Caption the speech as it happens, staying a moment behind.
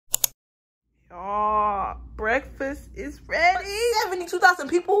Oh, breakfast is ready. 72,000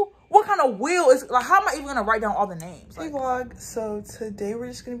 people? What kind of wheel is, like, how am I even gonna write down all the names? Hey vlog, so today we're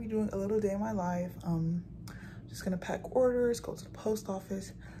just gonna be doing a little day in my life. Just gonna pack orders, go to the post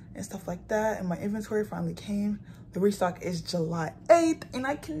office and stuff like that. And my inventory finally came. The restock is July 8th and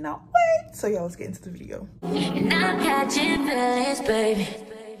I cannot wait. So yeah, let's get into the video. And I'm catching feelings, baby.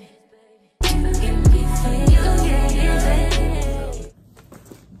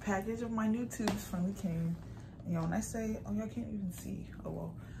 Package of my new tubes finally came. And y'all, when I say, oh, y'all can't even see. Oh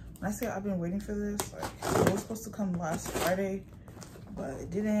well. When I say I've been waiting for this, like, it was supposed to come last Friday, but it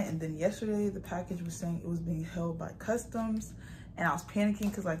didn't. And then yesterday, the package was saying it was being held by customs, and I was panicking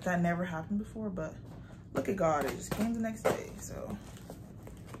because like that never happened before. But look at God, it just came the next day. So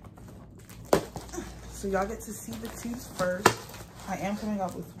y'all get to see the tubes first. I am coming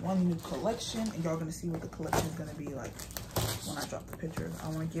out with one new collection, and y'all gonna see what the collection is gonna be like when I drop the pictures. I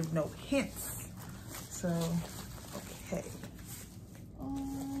want to give no hints. So, okay.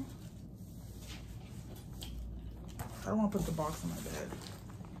 I don't want to put the box on my bed.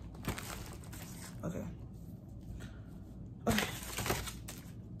 Okay.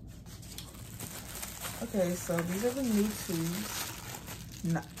 Okay, so these are the new tubes.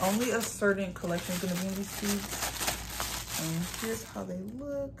 Not only a certain collection is going to be in these tubes. And here's how they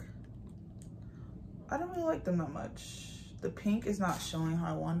look. I don't really like them that much. The pink is not showing how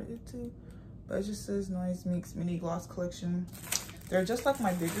I wanted it to, but it just says Noise Mix Mini Gloss Collection. They're just like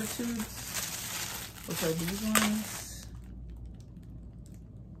my bigger tubes, which are these ones.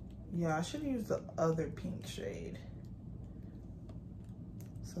 Yeah, I should use the other pink shade.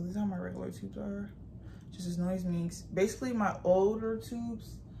 So these are how my regular tubes are. Just as Noise Mix. Basically my older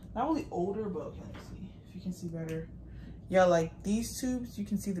tubes, not really older, but okay, let's see if you can see better. Yeah, like these tubes, you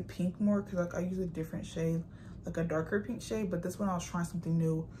can see the pink more because like I use a different shade, like a darker pink shade, but this one I was trying something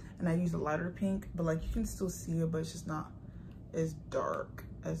new and I used a lighter pink, but like you can still see it, but it's just not as dark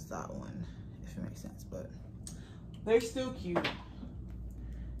as that one, if it makes sense. But they're still cute.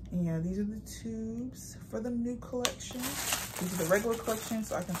 And yeah, these are the tubes for the new collection. These are the regular collection,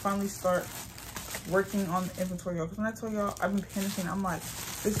 so I can finally start working on the inventory, y'all. Because when I tell y'all, I've been panicking. I'm like,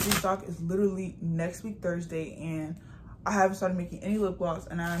 this restock is literally next week, Thursday, and I haven't started making any lip gloss,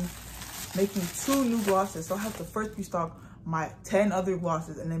 and I'm making 2 new glosses. So I have to first restock my 10 other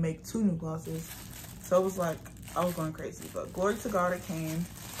glosses and then make 2 new glosses. So it was like, I was going crazy. But glory to God, it came.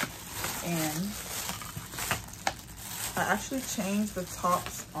 And I actually changed the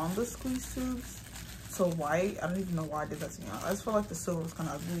tops on the squeeze tubes to white. I don't even know why I did that to me. I just felt like the silver was kind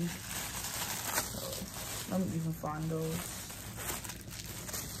of ugly. So let me even find those.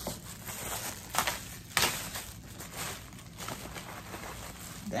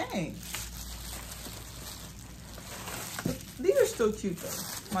 Dang. These are still cute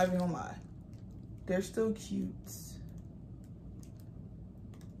though. Not even gonna lie. They're still cute.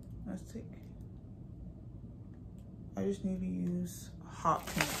 Let's take. I just need to use hot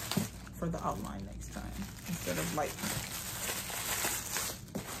pink for the outline next time instead of light pink.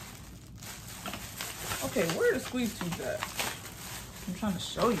 Okay, where are the squeeze tubes at? I'm trying to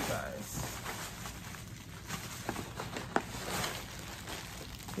show you guys.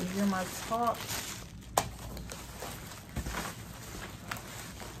 Okay, here are my tops.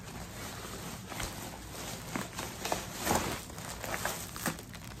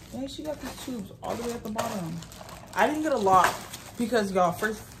 And she got these tubes all the way at the bottom. I didn't get a lot because y'all,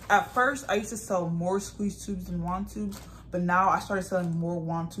 at first I used to sell more squeeze tubes than wand tubes, but now I started selling more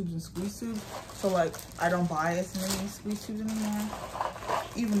wand tubes than squeeze tubes. So like I don't buy as many squeeze tubes anymore,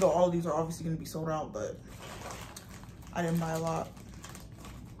 even though all of these are obviously going to be sold out, but I didn't buy a lot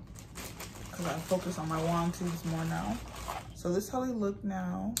because I focus on my wand tubes more now. So this is how they look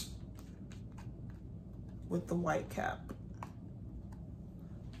now with the white cap.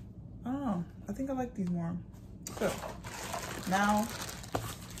 I don't know, I think I like these more. So now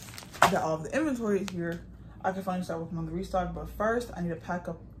that all of the inventory is here, I can finally start working on the restock. But first I need to pack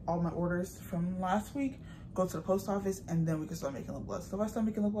up all my orders from last week, go to the post office, and then we can start making lip gloss. So if I start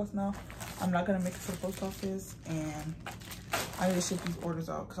making lip gloss now, I'm not gonna make it to the post office, and I need to ship these orders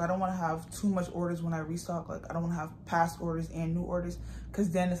out because I don't want to have too much orders when I restock. Like I don't want to have past orders and new orders,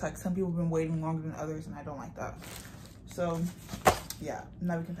 because then it's like some people have been waiting longer than others, and I don't like that. So yeah,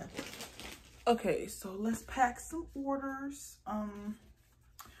 now we can pack it. Okay, so let's pack some orders.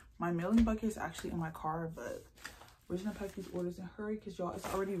 My mailing bucket is actually in my car, but we're just gonna pack these orders and hurry because y'all, it's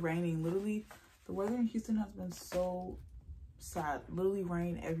already raining. Literally, the weather in Houston has been so sad. Literally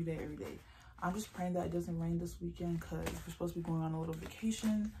rain every day, every day. I'm just praying that it doesn't rain this weekend because we're supposed to be going on a little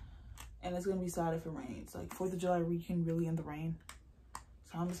vacation, and it's gonna be sad if it rains. Like 4th of July weekend really in the rain.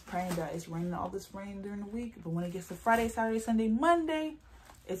 So I'm just praying that it's raining all this rain during the week, but when it gets to Friday, Saturday, Sunday, Monday,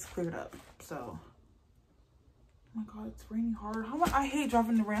 it's cleared up. So, oh my God, it's raining hard. I hate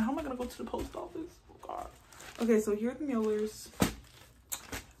driving in the rain. How am I gonna go to the post office? Oh God. Okay, so here are the mailers.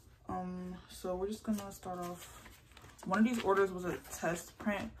 So we're just gonna start off. One of these orders was a test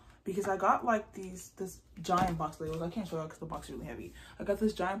print because I got like this giant box labels. I can't show you because the box is really heavy. I got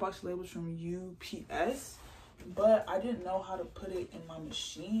this giant box labels from UPS, but I didn't know how to put it in my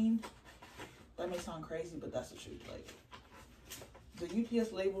machine. That may sound crazy, but that's the truth. Like, the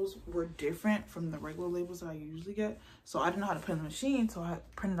UPS labels were different from the regular labels that I usually get, so I didn't know how to put it in the machine, so I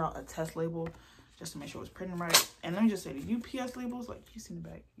printed out a test label just to make sure it was printing right. And let me just say, the UPS labels, like, you see in the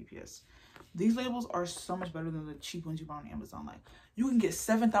back, UPS, these labels are so much better than the cheap ones you buy on Amazon. Like, you can get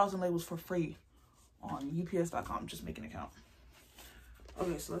 7,000 labels for free on ups.com. Just make an account.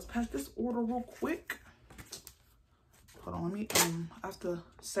 Okay, so let's pass this order real quick. Hold on, let me I have to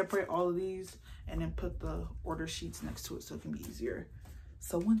separate all of these and then put the order sheets next to it so it can be easier.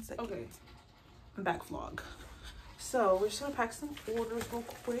 So 1 second. Okay, I'm back, vlog. So we're just gonna pack some orders real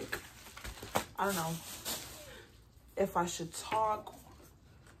quick. I don't know if I should talk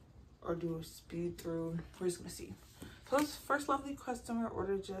or do a speed through. We're just gonna see. So this first lovely customer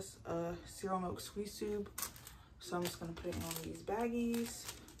ordered just a cereal milk squeeze tube. So I'm just gonna put it in one of these baggies.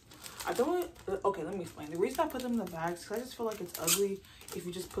 I don't, okay, let me explain. The reason I put them in the bags, because I just feel like it's ugly if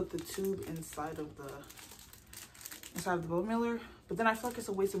you just put the tube inside of the boat mailer. But then I feel like it's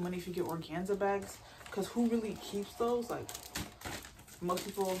a waste of money if you get organza bags, because who really keeps those? Like, most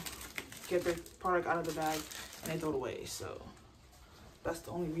people get their product out of the bag and they throw it away. So that's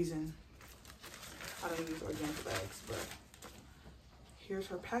the only reason I don't use organza bags. But here's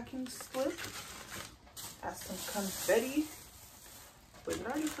her packing slip. Has some confetti. Wait, did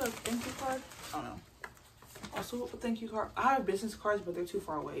I already put a thank you card? I don't know. Also, a thank you card. I have business cards, but they're too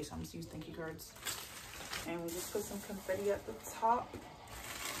far away, so I'm just using thank you cards. And we just put some confetti at the top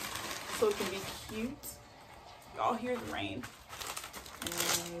so it can be cute. Y'all hear the rain. And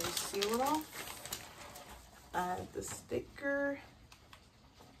then we seal it off. Add the sticker.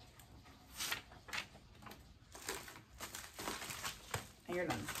 And you're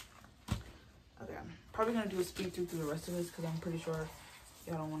done. Okay, I'm probably gonna do a speed through the rest of this because I'm pretty sure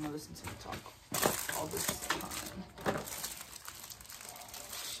y'all don't want to listen to me talk all this time.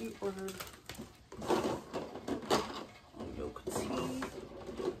 She ordered milk tea.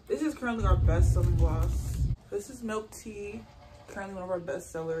 This is currently our best-selling gloss. This is milk tea, currently one of our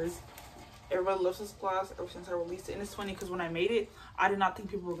best sellers. Everybody loves this gloss ever since I released it. And it's funny because when I made it, I did not think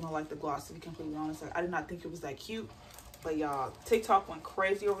people were gonna like the gloss, to be completely honest. Like, I did not think it was that cute. But y'all, TikTok went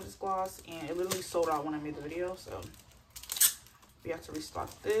crazy over this gloss and it literally sold out when I made the video. So we have to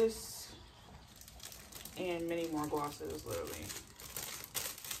restock this and many more glosses, literally.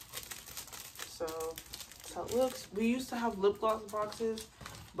 So that's how it looks. We used to have lip gloss boxes,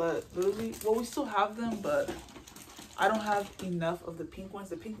 but literally, well, we still have them, but I don't have enough of the pink ones.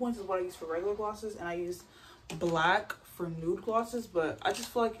 The pink ones is what I use for regular glosses, and I use black for nude glosses, but I just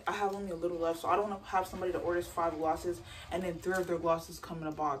feel like I have only a little left, so I don't want to have somebody that orders 5 glosses and then 3 of their glosses come in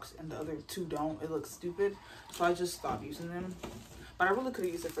a box and the other 2 don't. It looks stupid, so I just stopped using them. But I really could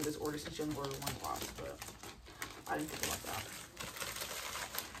have used it for this order since you only ordered 1 gloss, but I didn't think about that.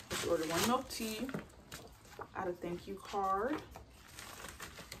 She ordered 1 milk tea, add a thank you card,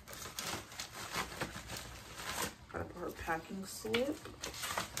 gotta put her packing slip,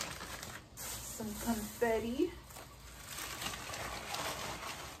 some confetti,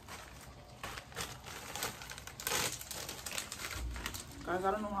 guys,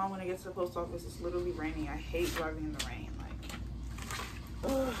 I don't know how I'm gonna get to the post office. It's literally raining. I hate driving in the rain.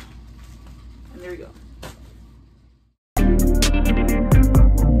 Like, ugh. And there we go.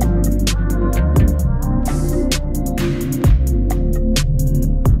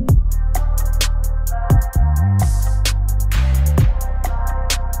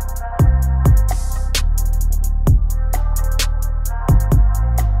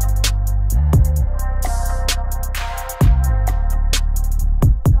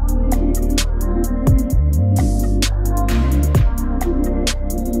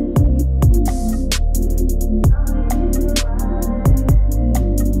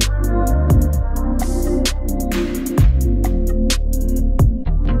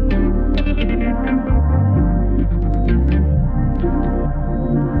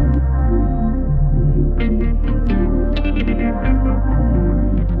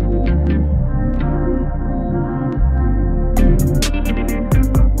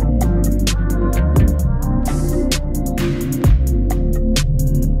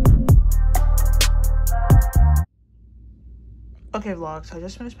 vlog. So I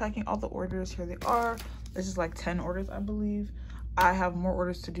just finished packing all the orders. Here they are. This is like 10 orders, I believe. I have more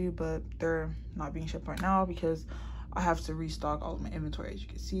orders to do, but they're not being shipped right now because I have to restock all of my inventory. As you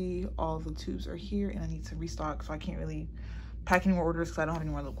can see, all the tubes are here and I need to restock, so I can't really pack any more orders because I don't have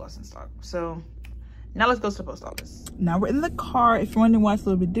any more lip gloss in stock. So now let's go to the post office. Now we're in the car. If you're wondering why it's a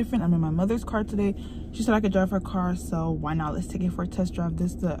little bit different, I'm in my mother's car today. She said I could drive her car, so why not? Let's take it for a test drive.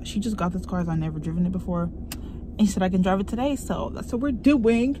 She just got this car as I've never driven it before. And she said I can drive it today, so that's what we're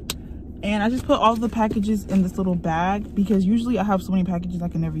doing. And I just put all the packages in this little bag because usually I have so many packages I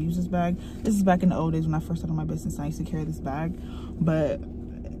can never use this bag. This is back in the old days when I first started my business. I used to carry this bag, but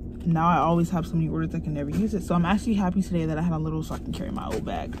now I always have so many orders I can never use it. So I'm actually happy today that I had a little so I can carry my old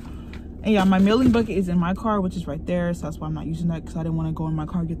bag. And yeah, my mailing bucket is in my car, which is right there. So that's why I'm not using that, because I didn't want to go in my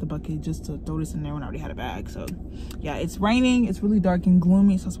car and get the bucket just to throw this in there when I already had a bag. So yeah, it's raining. It's really dark and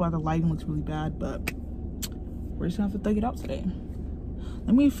gloomy. So that's why the lighting looks really bad. But we're just going to have to thug it out today.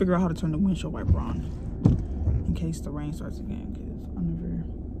 Let me figure out how to turn the windshield wiper on in case the rain starts again. Because I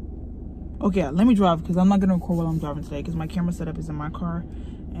never... Okay, let me drive because I'm not going to record while I'm driving today because my camera setup is in my car.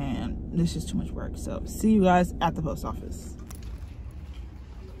 And this is too much work. So see you guys at the post office.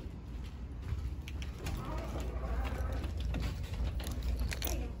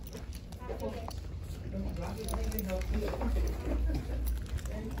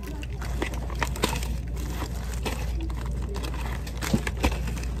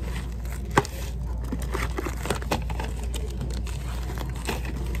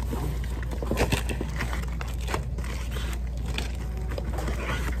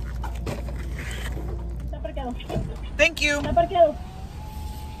 Thank you.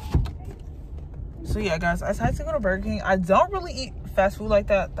 So yeah, guys, I decided to go to Burger King. I don't really eat fast food like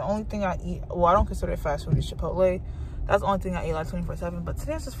that. The only thing I eat, well, I don't consider it fast food, is Chipotle. That's the only thing I eat like 24/7. But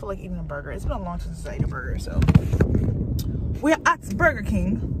today I just feel like eating a burger. It's been a long time since I ate a burger, so we're at Burger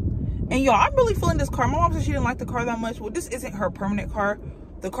King. And y'all, I'm really feeling this car. My mom said she didn't like the car that much. Well, this isn't her permanent car.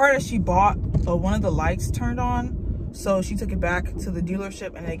 The car that she bought, one of the lights turned on, so she took it back to the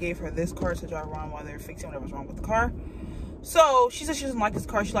dealership and they gave her this car to drive around while they're fixing whatever's wrong with the car. So she said she doesn't like this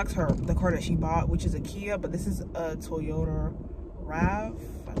car. She likes the car that she bought, which is a Kia, but this is a Toyota RAV,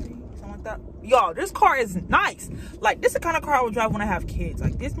 I think, something like that. Y'all, this car is nice. Like, this is the kind of car I would drive when I have kids.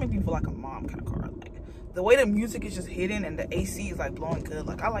 Like, this makes me feel like a mom kind of car. Like, the way the music is just hidden and the AC is like blowing good.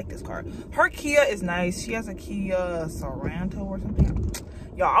 Like, I like this car. Her Kia is nice. She has a Kia Sorento or something.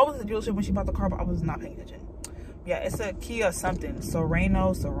 Y'all, I was at the dealership when she bought the car, but I was not paying attention. Yeah, it's a Kia something. Sorento,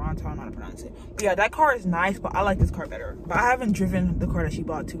 I don't know how to pronounce it. But yeah, that car is nice, but I like this car better. But I haven't driven the car that she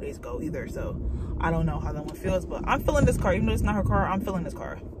bought 2 days ago either, so I don't know how that one feels. But I'm feeling this car. Even though it's not her car, I'm feeling this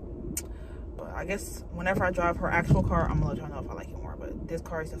car. But I guess whenever I drive her actual car, I'm gonna let y'all know if I like it more. But this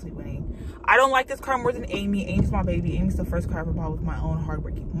car is definitely winning. I don't like this car more than Amy. Amy's my baby. Amy's the first car I ever bought with my own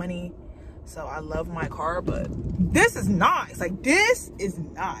hard-working money. So I love my car, but this is nice. Like, this is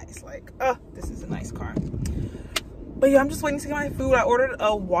nice. Like, this is a nice car. But yeah, I'm just waiting to get my food. I ordered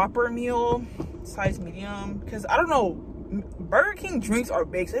a Whopper meal, size medium, because I don't know, Burger King drinks are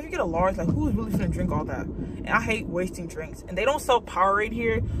big. So if you get a large, like, who's really gonna drink all that? And I hate wasting drinks. And they don't sell Powerade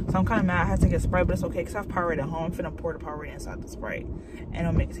here, so I'm kind of mad I have to get Sprite, but it's okay because I have Powerade at home. I'm finna pour the Powerade inside the Sprite, and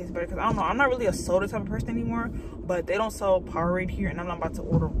it'll make it taste better. Because I don't know, I'm not really a soda type of person anymore, but they don't sell Powerade here, and I'm not about to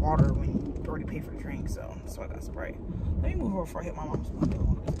order water when you already pay for the drink. So that's why I got Sprite. Let me move over before I hit my mom's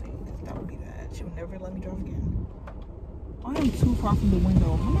window. That would be bad. She would never let me drive again. I am too far from the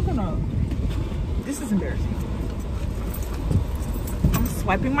window. How am I gonna... This is embarrassing. I'm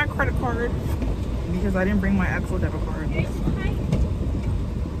swiping my credit card because I didn't bring my actual debit card.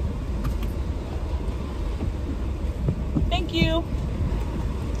 Thank you.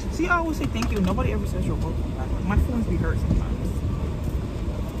 See, I always say thank you. Nobody ever says you're welcome. Like, my feelings be hurt sometimes.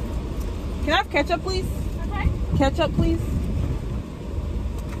 Can I have ketchup, please? Okay. Ketchup, please.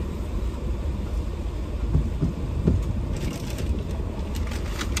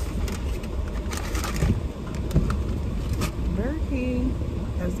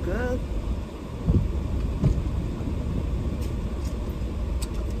 That's good.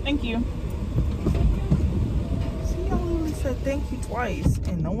 Thank you. See, y'all literally said thank you twice,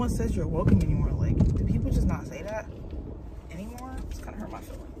 and no one says you're welcome anymore. Like, do people just not say that anymore? It's kind of hurt my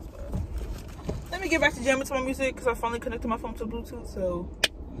feelings. But let me get back to jamming to my music because I finally connected my phone to Bluetooth. So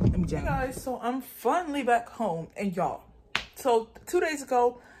let me jam. Hey guys, so I'm finally back home, and y'all. So 2 days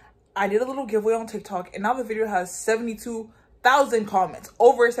ago, I did a little giveaway on TikTok, and now the video has 72,000 comments,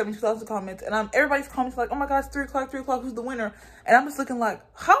 over 72,000 comments, and everybody's comments like, oh my gosh, 3 o'clock, who's the winner? And I'm just looking like,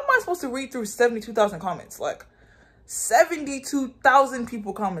 how am I supposed to read through 72,000 comments? Like, 72,000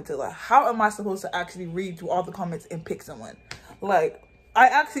 people commented. Like, how am I supposed to actually read through all the comments and pick someone? Like, I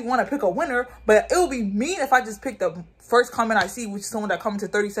actually want to pick a winner, but it would be mean if I just pick the first comment I see, which is someone that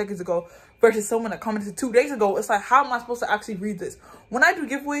commented 30 seconds ago versus someone that commented 2 days ago. It's like, how am I supposed to actually read this? When I do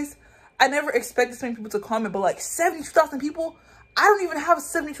giveaways, I never expect this many people to comment, but like 72,000 people, I don't even have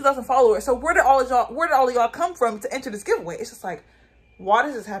 72,000 followers. So where did all of y'all come from to enter this giveaway? It's just like, why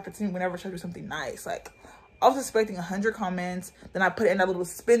does this happen to me whenever I try to do something nice? Like, I was expecting 100 comments, then I put it in that little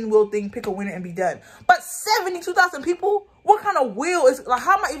spin wheel thing, pick a winner and be done. But 72,000 people? What kind of wheel is, like,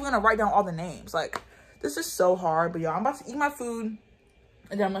 how am I even gonna write down all the names? Like, this is so hard. But y'all, I'm about to eat my food,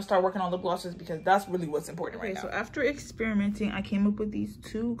 and then I'm gonna start working on lip glosses because that's really what's important right now. So after experimenting, I came up with these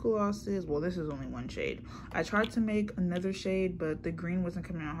 2 glosses. Well, this is only 1 shade. I tried to make another shade, but the green wasn't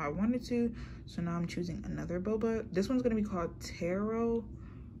coming out how I wanted to. So now I'm choosing another boba. This one's gonna be called Taro,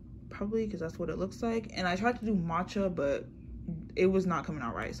 probably because that's what it looks like. And I tried to do matcha, but it was not coming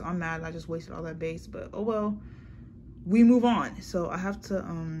out right. So I'm mad. I just wasted all that base, but oh well. We move on. So I have to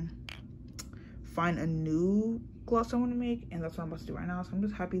find a new gloss I want to make, and that's what I'm about to do right now. So I'm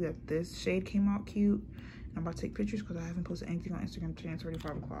just happy that this shade came out cute, and I'm about to take pictures because I haven't posted anything on Instagram today. It's already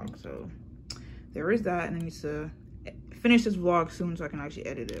 5 o'clock, so there is that. And I need to finish this vlog soon so I can actually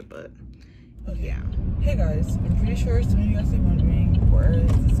edit it. But okay. Yeah. Hey guys, I'm pretty sure some of you guys are wondering where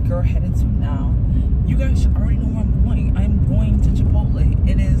is this girl headed to now. You guys should already know where I'm going. I'm going to Chipotle.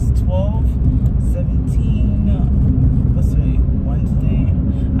 It is 12:17. What's today? Wednesday.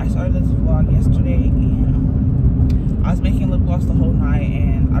 I started this vlog yesterday, and I was making lip gloss the whole night,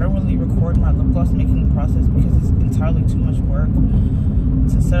 and I don't really record my lip gloss making process because it's entirely too much work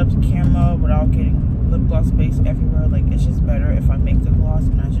to set up the camera without getting lip gloss base everywhere. Like, it's just better if I make the gloss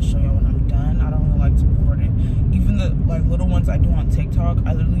and I just show y'all when I'm done. I don't really like to record it. Even the like little ones I do on TikTok,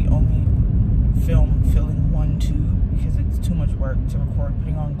 I literally only film filling 1 tube because it's too much work to record,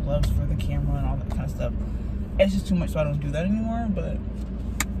 putting on gloves for the camera and all that kind of stuff. It's just too much, so I don't do that anymore. But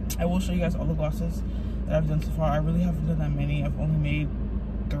I will show you guys all the glosses that I've done so far. I really haven't done that many. I've only made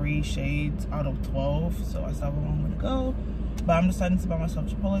 3 shades out of 12, so I still have a long way to go. But I'm deciding to buy myself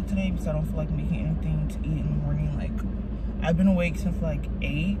Chipotle today because I don't feel like making anything to eat in the morning. Like, I've been awake since like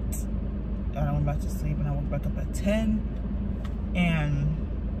 8, and I went back to sleep, and I woke back up at 10, and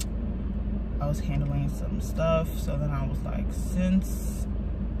I was handling some stuff. So then I was like, since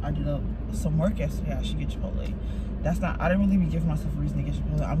I did some work yesterday, I should get Chipotle. That's not, I didn't really be giving myself a reason to get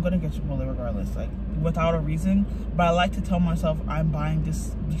Chipotle. I'm gonna get Chipotle regardless, like without a reason. But I like to tell myself I'm buying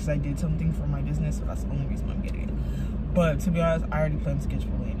this because I did something for my business, so that's the only reason I'm getting it. But to be honest, I already planned to get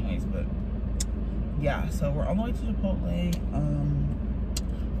Chipotle anyways. But yeah, so we're on the way to Chipotle.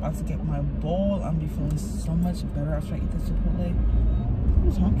 About to get my bowl. I'm gonna be feeling so much better after I eat this Chipotle.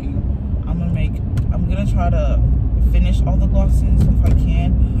 Who's honking? I'm gonna try to finish all the glosses if I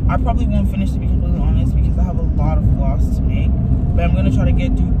can. I probably won't finish, to be completely honest, because I have a lot of gloss to make. But I'm gonna try to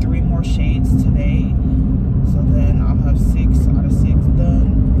do 3 more shades today. So then I'll have 6 out of 6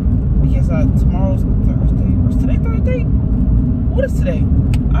 done. Because tomorrow's Thursday. Or is today Thursday? What is today?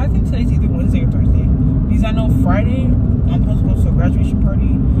 I think today's either Wednesday or Thursday. Because I know Friday I'm supposed to go to a graduation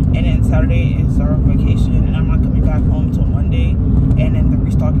party, and then Saturday is our vacation, and I'm not coming back home until Monday. And then the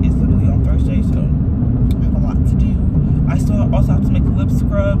restock is literally on Thursday, so I have a lot to do. I still also have to make lip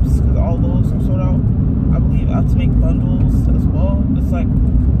scrubs because all those are sold out. I believe I have to make bundles as well. It's like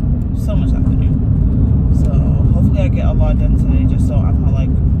so much I have to do. So hopefully I get a lot done today, just so I'm not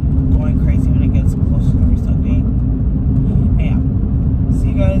like going crazy when it gets close to the restock date. And yeah, see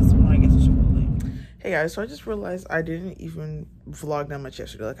you guys when I get to Chipotle. Hey guys, so I just realized I didn't even vlog that much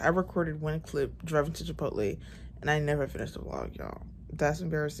yesterday. Like, I recorded 1 clip driving to Chipotle, and I never finished the vlog, y'all. That's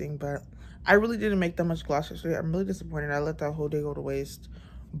embarrassing, but I really didn't make that much gloss yesterday. I'm really disappointed. I let that whole day go to waste,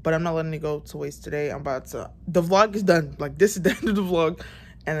 but I'm not letting it go to waste today. I'm about to, the vlog is done. Like, this is the end of the vlog,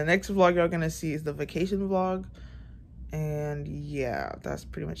 and the next vlog y'all gonna see is the vacation vlog. And yeah, that's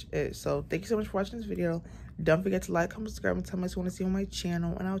pretty much it. So thank you so much for watching this video. Don't forget to like, comment, subscribe, and tell me what you want to see on my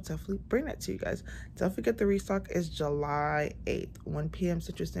channel, and I'll definitely bring that to you guys. Don't forget the restock is July 8th, 1 p.m.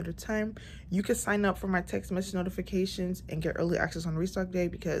 Central Standard Time. You can sign up for my text message notifications and get early access on restock day,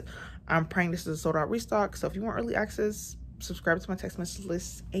 because I'm praying this is a sold out restock. So if you want early access, subscribe to my text message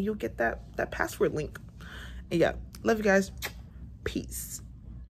list and you'll get that password link. And yeah, love you guys. Peace.